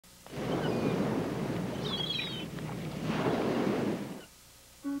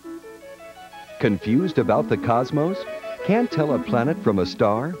Confused about the cosmos? Can't tell a planet from a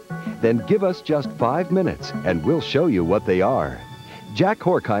star? Then give us just 5 minutes and we'll show you what they are. Jack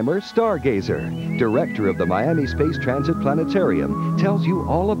Horkheimer, stargazer, director of the Miami Space Transit Planetarium, tells you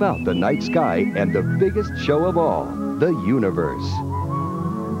all about the night sky and the biggest show of all, the universe.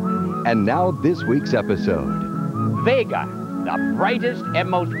 And now this week's episode. Vega, the brightest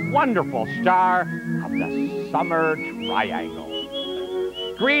and most wonderful star of the summer triangle.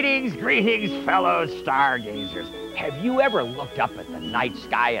 Greetings, greetings, fellow stargazers. Have you ever looked up at the night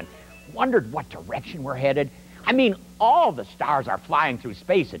sky and wondered what direction we're headed? I mean, all the stars are flying through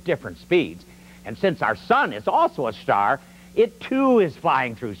space at different speeds. And since our sun is also a star, it too is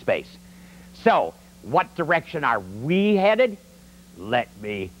flying through space. So, what direction are we headed? Let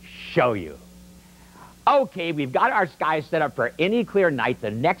me show you. Okay, we've got our sky set up for any clear night the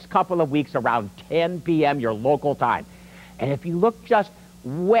next couple of weeks around 10 p.m. your local time. And if you look just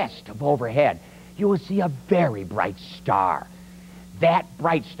west of overhead, you will see a very bright star. That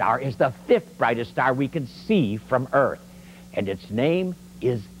bright star is the 5th brightest star we can see from Earth, and its name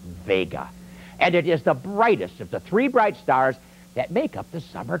is Vega. And it is the brightest of the 3 bright stars that make up the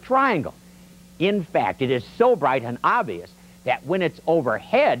summer triangle. In fact, it is so bright and obvious that when it's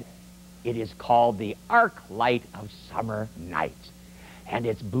overhead, it is called the arc light of summer nights. And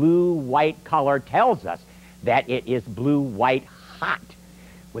its blue-white color tells us that it is blue-white hot,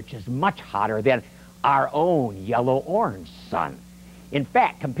 which is much hotter than our own yellow-orange sun. In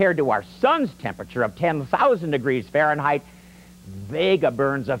fact, compared to our sun's temperature of 10,000 degrees Fahrenheit, Vega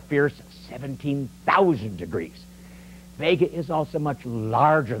burns a fierce 17,000 degrees. Vega is also much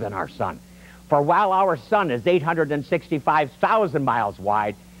larger than our sun. For while our sun is 865,000 miles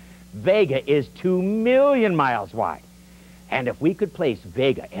wide, Vega is 2 million miles wide. And if we could place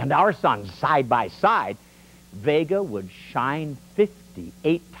Vega and our sun side by side, Vega would shine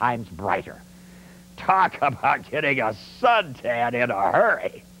 58 times brighter. Talk about getting a suntan in a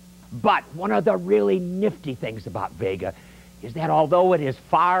hurry. But one of the really nifty things about Vega is that although it is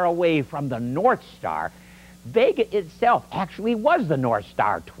far away from the North Star, Vega itself actually was the North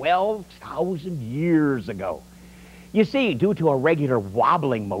Star 12,000 years ago. You see, due to a regular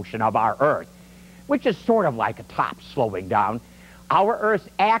wobbling motion of our Earth, which is sort of like a top slowing down, our Earth's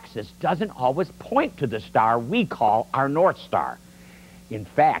axis doesn't always point to the star we call our North Star. In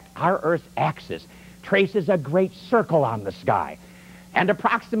fact, our Earth's axis traces a great circle on the sky, and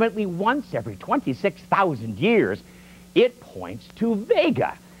approximately once every 26,000 years, it points to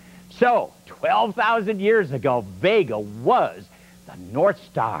Vega. So, 12,000 years ago, Vega was the North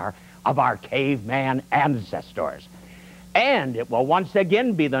Star of our caveman ancestors. And it will once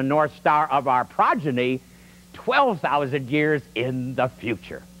again be the North Star of our progeny 12,000 years in the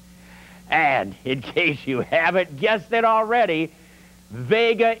future. And in case you haven't guessed it already,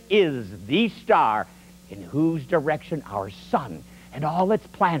 Vega is the star in whose direction our sun and all its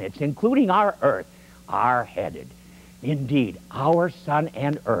planets, including our Earth, are headed. Indeed, our sun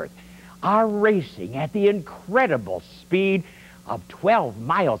and Earth are racing at the incredible speed of 12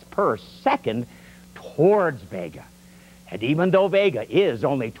 miles per second towards Vega. And even though Vega is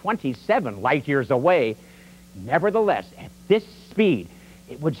only 27 light years away, nevertheless, at this speed,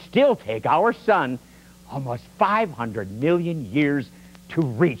 it would still take our sun almost 500 million years to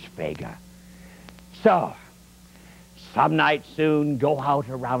reach Vega. So, some night soon, go out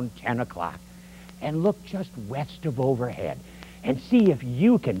around 10 o'clock and look just west of overhead and see if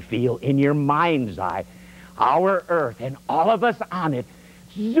you can feel in your mind's eye our Earth and all of us on it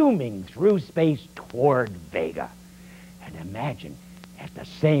zooming through space toward Vega. And imagine at the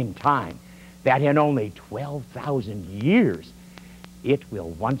same time that in only 12,000 years, it will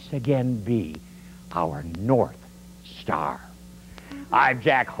once again be our North Star. I'm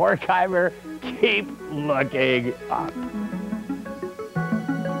Jack Horkheimer. Keep looking up.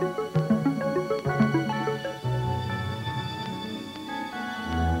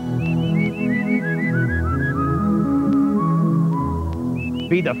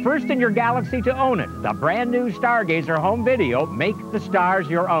 Be the first in your galaxy to own it. The brand new Stargazer home video, Make the Stars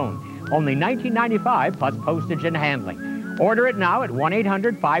Your Own. Only $19.95 plus postage and handling. Order it now at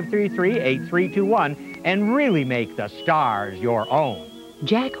 1-800-533-8321 and really make the stars your own.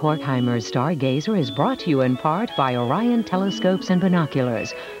 Jack Horkheimer's Stargazer is brought to you in part by Orion Telescopes and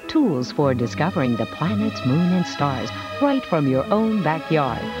Binoculars, tools for discovering the planets, moon, and stars right from your own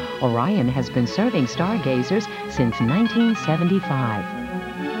backyard. Orion has been serving stargazers since 1975.